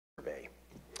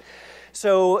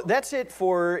So that's it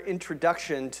for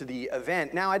introduction to the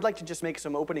event. Now I'd like to just make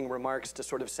some opening remarks to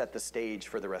sort of set the stage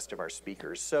for the rest of our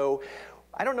speakers. So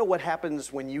I don't know what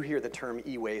happens when you hear the term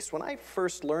e-waste. When I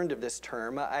first learned of this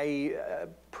term, I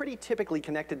pretty typically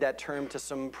connected that term to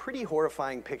some pretty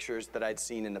horrifying pictures that I'd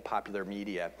seen in the popular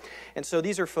media. And so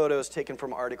these are photos taken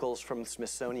from articles from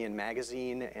Smithsonian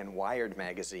Magazine and Wired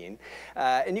Magazine.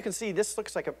 And you can see this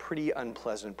looks like a pretty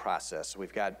unpleasant process.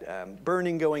 We've got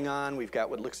burning going on. We've got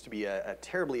what looks to be a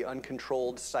terribly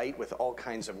uncontrolled site with all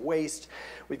kinds of waste.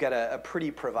 We've got a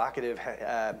pretty provocative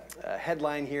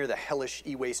headline here, the hellish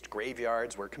e-waste graveyard,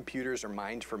 where computers are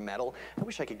mined for metal. I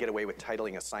wish I could get away with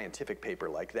titling a scientific paper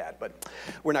like that, but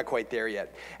we're not quite there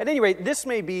yet. At any rate, this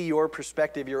may be your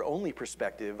perspective, your only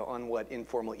perspective on what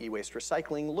informal e-waste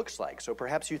recycling looks like. So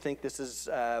perhaps you think this is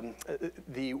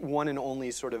the one and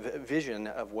only sort of vision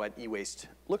of what e-waste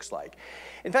looks like.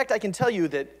 In fact, I can tell you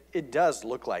that it does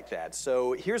look like that.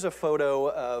 So here's a photo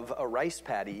of a rice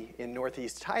paddy in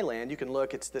northeast Thailand. You can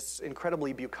look, it's this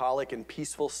incredibly bucolic and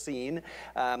peaceful scene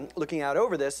looking out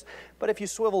over this. But if you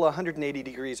swivel 180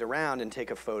 degrees around and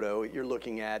take a photo, you're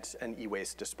looking at an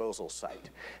e-waste disposal site.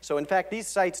 So in fact, these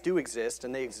sites do exist,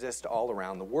 and they exist all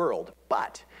around the world.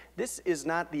 But this is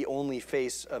not the only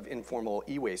face of informal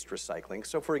e-waste recycling.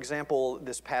 So for example,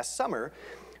 this past summer,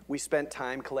 we spent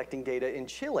time collecting data in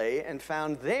Chile and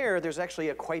found there's actually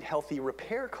a quite healthy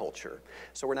repair culture.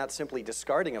 So we're not simply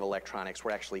discarding of electronics,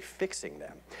 we're actually fixing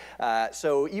them.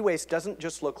 So e-waste doesn't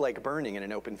just look like burning in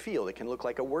an open field. It can look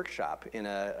like a workshop in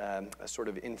a sort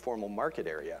of informal market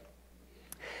area.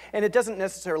 And it doesn't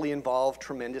necessarily involve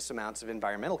tremendous amounts of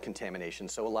environmental contamination.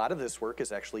 So a lot of this work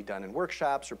is actually done in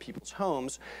workshops or people's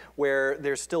homes where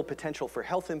there's still potential for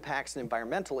health impacts and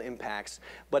environmental impacts,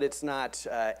 but it's not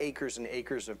acres and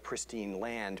acres of pristine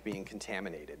land being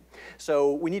contaminated.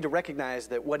 So we need to recognize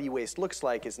that what e-waste looks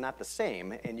like is not the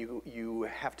same, and you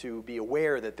have to be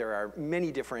aware that there are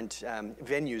many different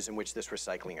venues in which this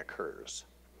recycling occurs.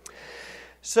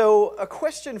 So a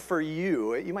question for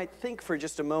you, you might think for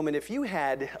just a moment, if you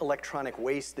had electronic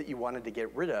waste that you wanted to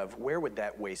get rid of, where would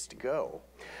that waste go?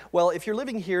 Well, if you're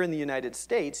living here in the United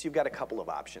States, you've got a couple of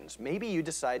options. Maybe you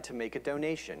decide to make a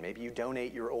donation. Maybe you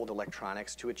donate your old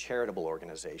electronics to a charitable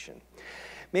organization.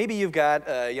 Maybe you've got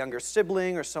a younger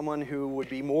sibling or someone who would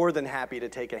be more than happy to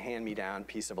take a hand-me-down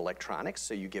piece of electronics,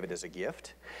 so you give it as a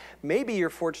gift. Maybe you're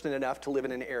fortunate enough to live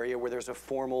in an area where there's a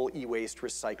formal e-waste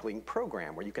recycling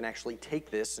program where you can actually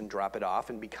take this and drop it off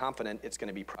and be confident it's going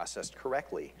to be processed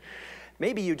correctly.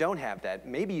 Maybe you don't have that.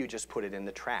 Maybe you just put it in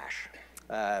the trash.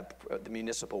 The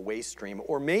municipal waste stream,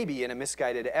 or maybe in a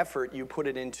misguided effort you put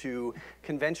it into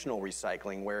conventional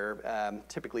recycling where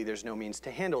typically there's no means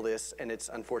to handle this and it's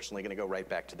unfortunately going to go right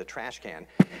back to the trash can.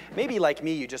 Maybe like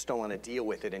me you just don't want to deal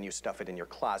with it and you stuff it in your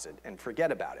closet and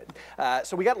forget about it.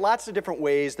 So we got lots of different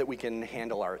ways that we can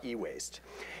handle our e-waste.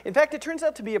 In fact, it turns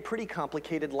out to be a pretty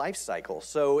complicated life cycle.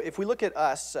 So if we look at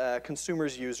us,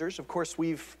 consumers, users, of course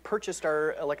we've purchased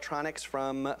our electronics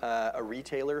from a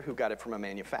retailer who got it from a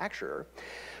manufacturer.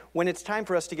 When it's time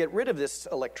for us to get rid of this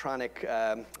electronic,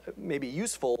 maybe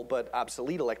useful but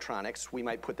obsolete electronics, we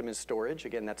might put them in storage.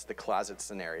 Again, that's the closet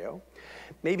scenario.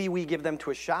 Maybe we give them to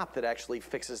a shop that actually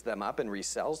fixes them up and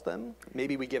resells them.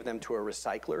 Maybe we give them to a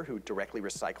recycler who directly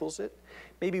recycles it.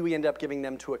 Maybe we end up giving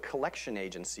them to a collection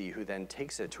agency who then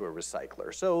takes it to a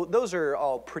recycler. So those are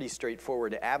all pretty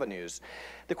straightforward avenues.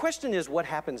 The question is, what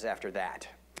happens after that?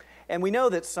 And we know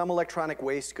that some electronic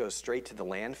waste goes straight to the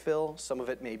landfill. Some of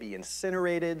it may be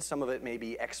incinerated. Some of it may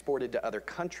be exported to other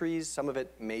countries. Some of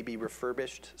it may be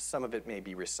refurbished. Some of it may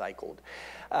be recycled.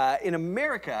 In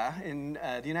America, in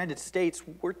the United States,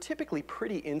 we're typically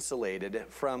pretty insulated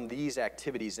from these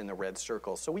activities in the red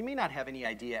circle. So we may not have any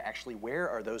idea actually where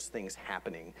are those things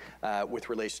happening with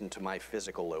relation to my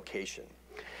physical location.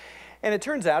 And it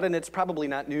turns out, and it's probably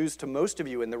not news to most of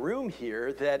you in the room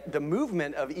here, that the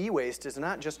movement of e-waste is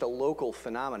not just a local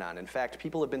phenomenon. In fact,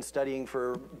 people have been studying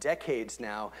for decades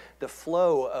now the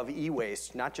flow of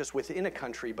e-waste, not just within a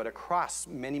country, but across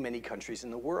many, many countries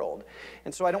in the world.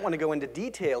 And so I don't want to go into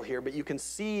detail here, but you can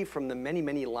see from the many,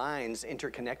 many lines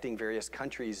interconnecting various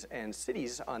countries and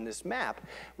cities on this map,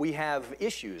 we have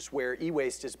issues where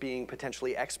e-waste is being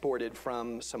potentially exported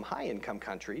from some high-income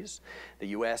countries, the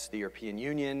US, the European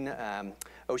Union,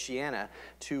 Oceania,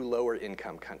 to lower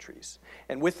income countries.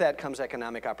 And with that comes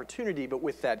economic opportunity, but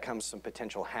with that comes some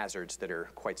potential hazards that are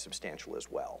quite substantial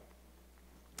as well.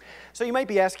 So you might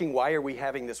be asking, why are we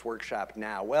having this workshop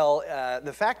now? Well,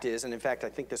 the fact is, and in fact I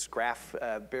think this graph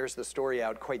bears the story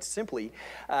out quite simply,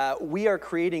 we are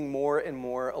creating more and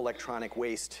more electronic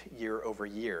waste year over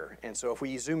year. And so if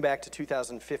we zoom back to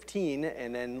 2015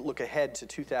 and then look ahead to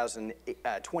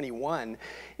 2021,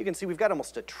 you can see we've got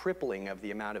almost a tripling of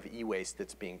the amount of e-waste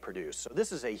that's being produced. So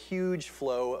this is a huge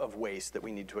flow of waste that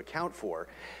we need to account for.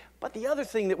 But the other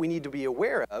thing that we need to be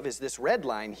aware of is this red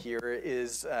line here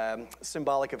is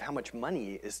symbolic of how much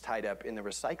money is tied up in the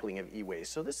recycling of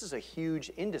e-waste. So this is a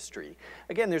huge industry.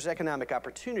 Again, there's economic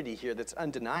opportunity here that's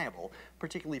undeniable,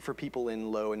 particularly for people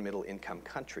in low and middle income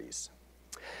countries.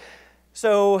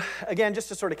 So again, just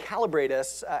to sort of calibrate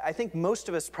us, I think most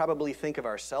of us probably think of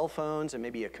our cell phones and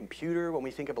maybe a computer when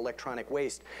we think of electronic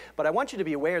waste. But I want you to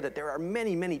be aware that there are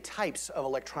many, many types of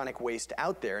electronic waste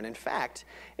out there. And in fact,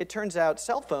 it turns out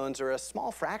cell phones are a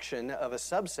small fraction of a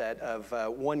subset of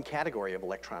one category of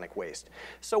electronic waste.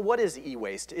 So what is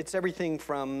e-waste? It's everything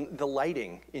from the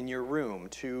lighting in your room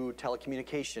to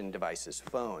telecommunication devices,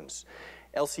 phones,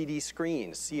 LCD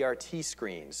screens, CRT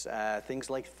screens, things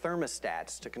like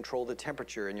thermostats to control the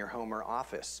temperature in your home or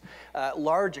office.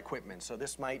 Large equipment, so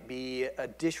this might be a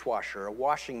dishwasher, a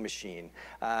washing machine.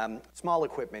 Small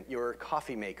equipment, your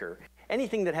coffee maker.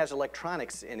 Anything that has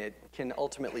electronics in it can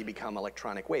ultimately become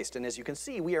electronic waste. And as you can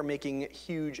see, we are making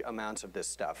huge amounts of this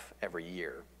stuff every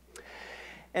year.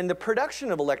 And the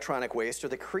production of electronic waste, or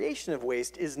the creation of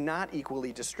waste, is not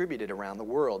equally distributed around the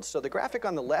world. So the graphic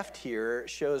on the left here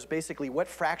shows basically what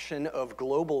fraction of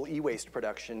global e-waste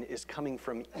production is coming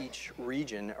from each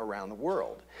region around the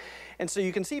world. And so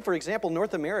you can see, for example,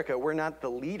 North America, we're not the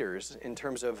leaders in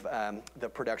terms of the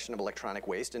production of electronic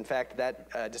waste. In fact,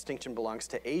 that distinction belongs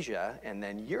to Asia and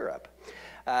then Europe.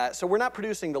 So we're not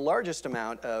producing the largest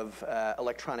amount of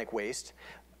electronic waste.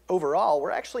 Overall,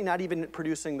 we're actually not even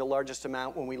producing the largest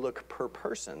amount when we look per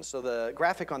person. So the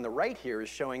graphic on the right here is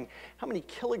showing how many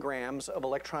kilograms of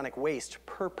electronic waste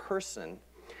per person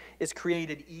is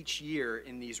created each year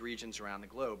in these regions around the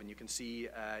globe. And you can see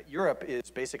Europe is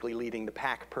basically leading the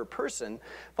pack per person,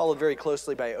 followed very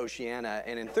closely by Oceania,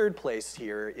 and in third place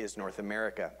here is North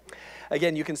America.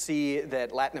 Again, you can see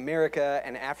that Latin America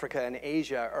and Africa and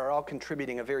Asia are all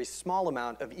contributing a very small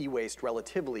amount of e-waste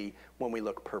relatively when we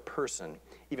look per person,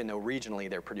 even though regionally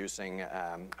they're producing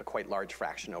a quite large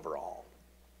fraction overall.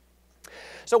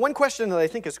 So one question that I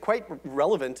think is quite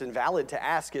relevant and valid to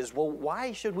ask is, well,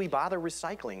 why should we bother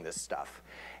recycling this stuff?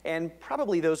 And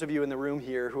probably those of you in the room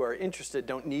here who are interested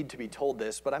don't need to be told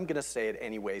this, but I'm going to say it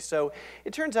anyway. So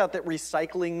it turns out that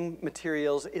recycling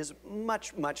materials is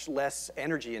much, much less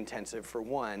energy intensive, for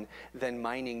one, than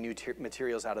mining new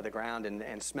materials out of the ground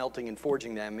and smelting and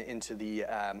forging them into the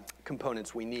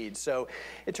components we need. So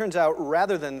it turns out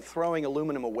rather than throwing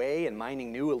aluminum away and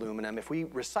mining new aluminum, if we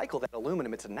recycle that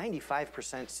aluminum, it's a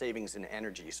 95% savings in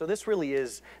energy. So this really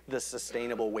is the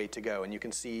sustainable way to go. And you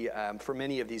can see for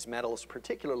many of these metals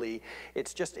particularly,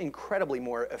 it's just incredibly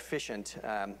more efficient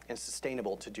and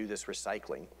sustainable to do this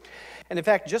recycling. And in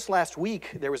fact, just last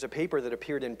week, there was a paper that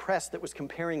appeared in press that was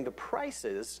comparing the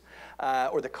prices,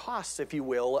 or the costs, if you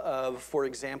will, of, for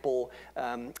example,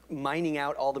 mining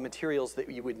out all the materials that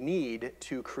you would need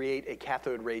to create a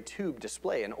cathode ray tube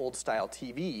display, an old-style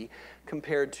TV,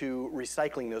 compared to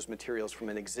recycling those materials from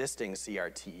an existing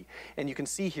CRT. And you can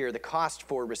see here the cost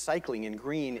for recycling in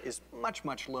green is much,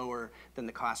 much lower than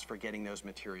the cost for getting those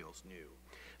materials new.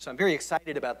 So I'm very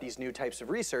excited about these new types of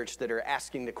research that are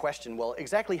asking the question, well,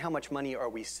 exactly how much money are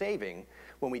we saving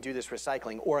when we do this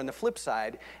recycling? Or on the flip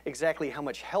side, exactly how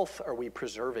much health are we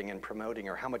preserving and promoting,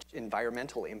 or how much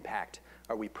environmental impact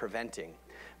are we preventing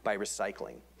by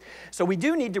recycling? So we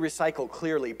do need to recycle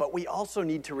clearly, but we also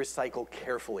need to recycle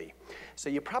carefully. So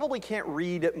you probably can't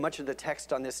read much of the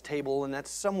text on this table, and that's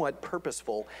somewhat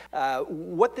purposeful.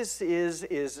 What this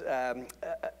is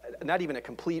not even a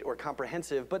complete or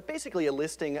comprehensive, but basically a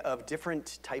listing of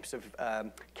different types of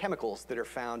chemicals that are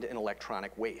found in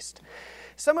electronic waste.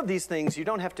 Some of these things you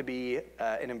don't have to be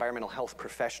an environmental health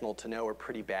professional to know are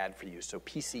pretty bad for you. So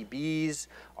PCBs,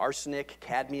 arsenic,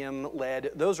 cadmium, lead,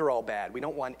 those are all bad. We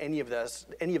don't want any of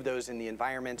those in the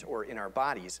environment or in our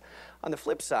bodies. On the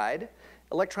flip side,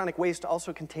 electronic waste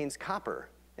also contains copper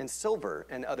and silver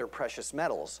and other precious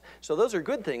metals. So those are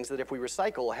good things that if we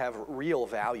recycle have real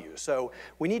value. So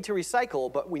we need to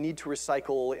recycle, but we need to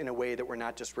recycle in a way that we're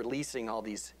not just releasing all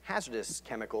these hazardous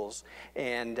chemicals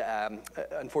and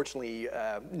unfortunately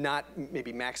not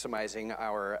maybe maximizing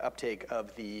our uptake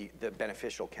of the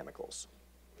beneficial chemicals.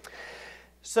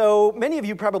 So many of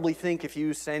you probably think if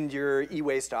you send your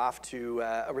e-waste off to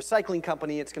a recycling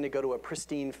company, it's going to go to a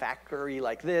pristine factory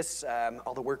like this.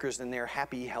 All the workers in there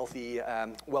happy, healthy,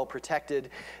 well protected.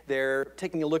 They're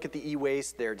taking a look at the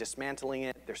e-waste, they're dismantling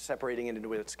it, they're separating it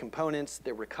into its components,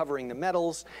 they're recovering the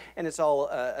metals, and it's all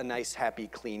a nice, happy,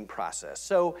 clean process.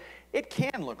 So it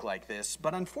can look like this,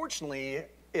 but unfortunately,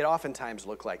 it oftentimes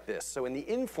looks like this. So in the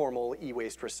informal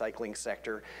e-waste recycling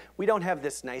sector, we don't have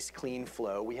this nice clean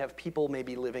flow. We have people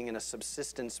maybe living in a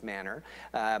subsistence manner,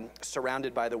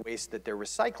 surrounded by the waste that they're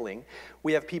recycling.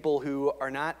 We have people who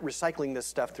are not recycling this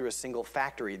stuff through a single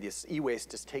factory. This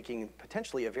e-waste is taking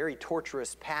potentially a very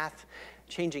torturous path,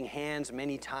 changing hands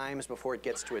many times before it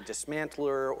gets to a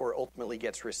dismantler or ultimately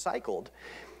gets recycled.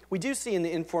 We do see in the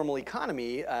informal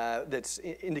economy that's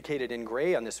indicated in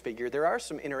gray on this figure, there are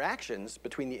some interactions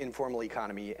between the informal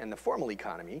economy and the formal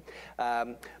economy,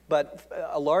 but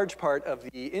a large part of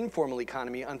the informal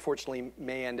economy, unfortunately,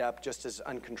 may end up just as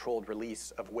uncontrolled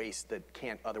release of waste that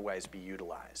can't otherwise be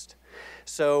utilized.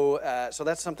 So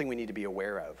that's something we need to be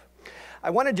aware of. I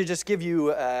wanted to just give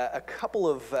you a couple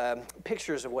of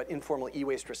pictures of what informal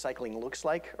e-waste recycling looks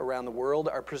like around the world.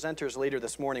 Our presenters later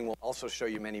this morning will also show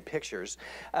you many pictures.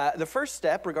 The first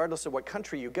step, regardless of what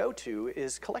country you go to,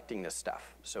 is collecting this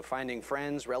stuff. So finding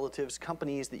friends, relatives,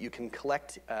 companies that you can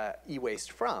collect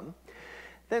e-waste from,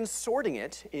 then sorting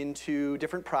it into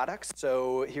different products.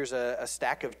 So here's a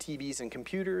stack of TVs and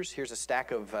computers. Here's a stack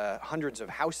of hundreds of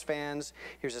house fans.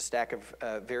 Here's a stack of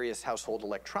various household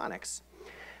electronics.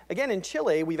 Again, in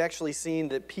Chile, we've actually seen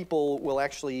that people will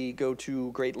actually go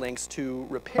to great lengths to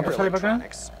repair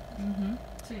electronics.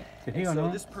 So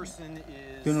this person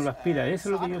is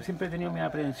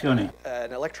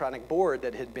an electronic board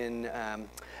that had been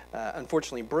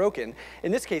unfortunately broken.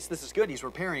 In this case, this is good, he's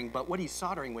repairing, but what he's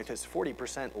soldering with is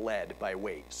 40% lead by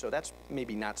weight, so that's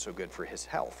maybe not so good for his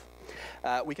health.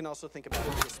 We can also think about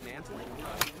dismantling.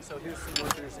 So here's some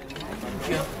workers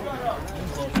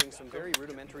using some very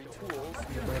rudimentary tools,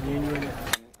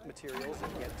 materials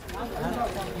that get to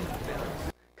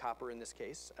copper in this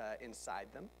case, inside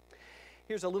them.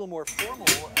 Here's a little more formal,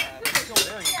 still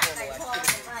very informal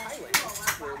activity in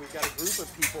Thailand, where we've got a group of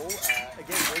people,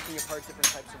 again, breaking apart different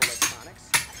types of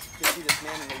electronics. You can see this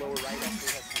man in the lower right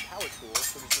actually has some power tools,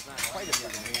 so this is not quite as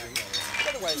rudimentary.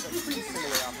 But otherwise, a pretty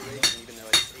similar operation, even though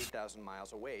it's 8,000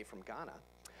 miles away from Ghana.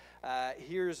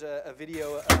 Here's a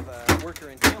video of a worker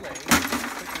in Chile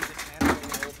quickly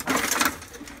dismantling an old power tool.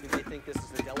 You may think this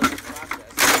is a delicate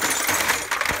process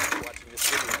watching this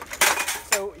video.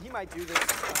 So he might do this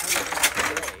 100 times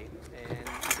a day, and you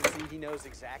can see he knows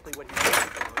exactly what he's looking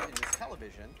for in this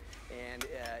television, and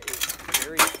is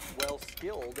very well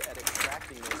skilled at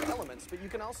extracting those elements. But you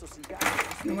can also see guys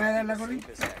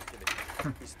this activity.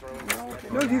 He's throwing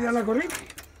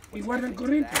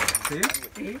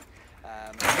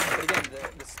but again,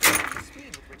 the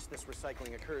speed with which this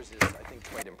recycling occurs is, I think,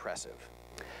 quite impressive.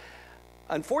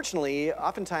 Unfortunately,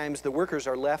 oftentimes the workers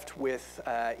are left with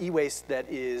e-waste that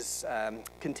is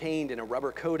contained in a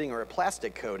rubber coating or a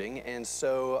plastic coating, and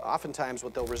so oftentimes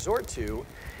what they'll resort to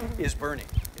is burning.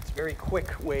 It's a very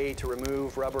quick way to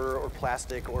remove rubber or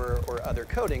plastic or other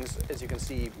coatings, as you can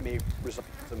see, may result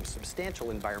in some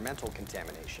substantial environmental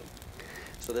contamination.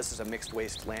 So this is a mixed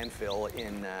waste landfill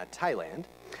in Thailand.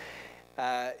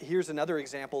 Here's another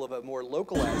example of a more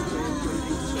localized way of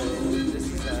burning. So this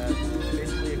is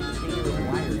basically a container of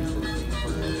wires.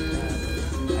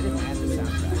 I didn't add the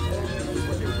soundtrack.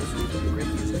 What they were listening to the great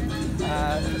music.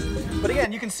 But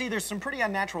again, you can see there's some pretty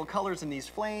unnatural colors in these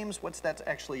flames. What's that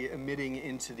actually emitting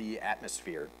into the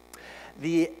atmosphere?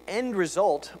 The end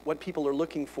result, what people are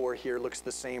looking for here, looks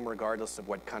the same regardless of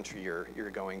what country you're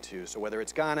going to. So whether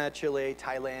it's Ghana, Chile,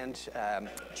 Thailand,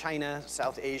 China,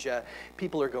 South Asia,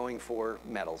 people are going for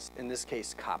metals, in this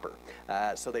case copper.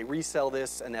 So they resell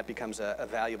this, and that becomes a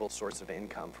valuable source of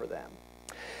income for them.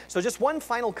 So just one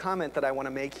final comment that I want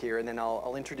to make here, and then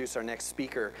I'll introduce our next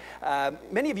speaker.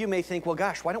 Many of you may think, well,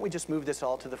 gosh, why don't we just move this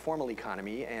all to the formal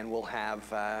economy and we'll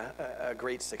have a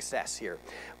great success here.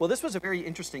 Well, this was a very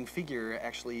interesting figure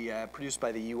actually produced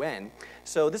by the UN.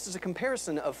 So this is a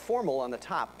comparison of formal on the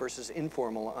top versus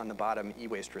informal on the bottom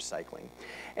e-waste recycling.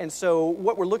 And so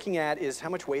what we're looking at is how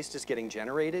much waste is getting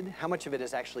generated, how much of it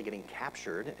is actually getting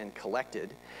captured and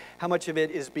collected, how much of it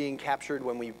is being captured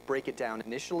when we break it down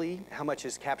initially, how much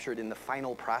is captured in the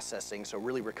final processing, so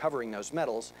really recovering those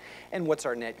metals, and what's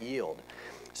our net yield.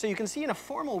 So you can see in a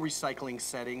formal recycling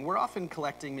setting, we're often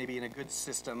collecting maybe in a good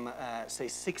system, say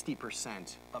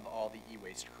 60% of all the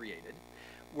e-waste created.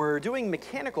 We're doing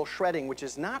mechanical shredding, which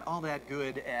is not all that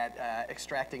good at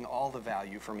extracting all the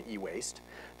value from e-waste.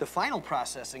 The final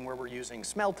processing, where we're using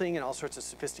smelting and all sorts of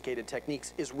sophisticated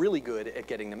techniques, is really good at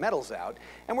getting the metals out.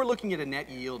 And we're looking at a net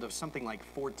yield of something like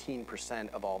 14%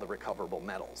 of all the recoverable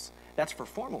metals. That's for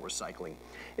formal recycling.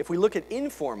 If we look at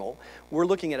informal, we're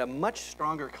looking at a much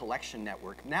stronger collection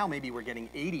network. Now maybe we're getting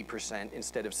 80%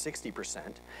 instead of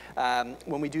 60%.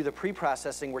 When we do the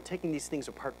pre-processing, we're taking these things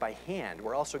apart by hand.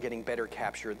 We're also getting better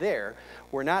capture there.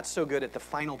 We're not so good at the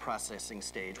final processing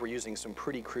stage. We're using some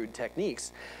pretty crude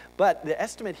techniques. But the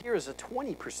estimate here is a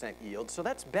 20% yield, so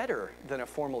that's better than a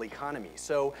formal economy.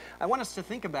 So I want us to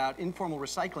think about informal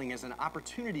recycling as an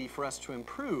opportunity for us to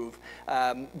improve,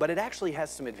 but it actually has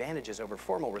some advantages over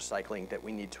formal recycling that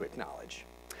we need to acknowledge.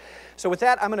 So with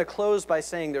that, I'm going to close by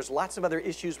saying there's lots of other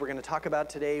issues we're going to talk about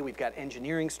today. We've got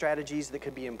engineering strategies that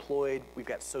could be employed. We've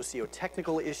got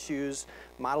socio-technical issues,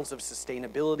 models of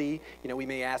sustainability. You know, we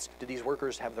may ask, do these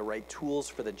workers have the right tools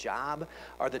for the job?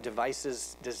 Are the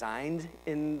devices designed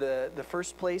in the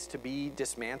first place to be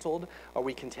dismantled? Are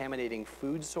we contaminating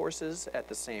food sources at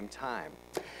the same time?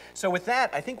 So with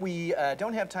that, I think we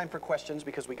don't have time for questions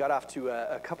because we got off to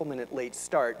a couple-minute late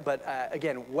start. But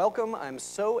again, welcome. I'm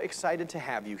so excited to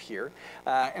have you here.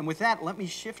 And with that, let me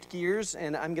shift gears,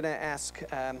 and I'm going to ask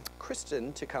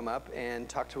Kristen to come up and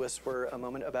talk to us for a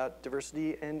moment about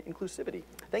diversity and inclusivity.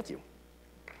 Thank you.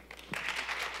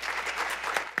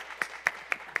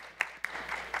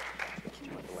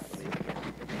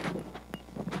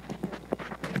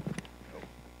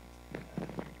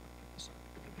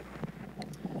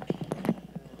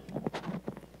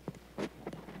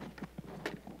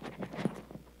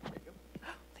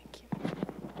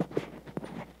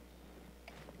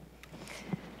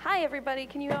 Hi everybody,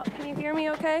 can you hear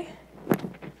me okay?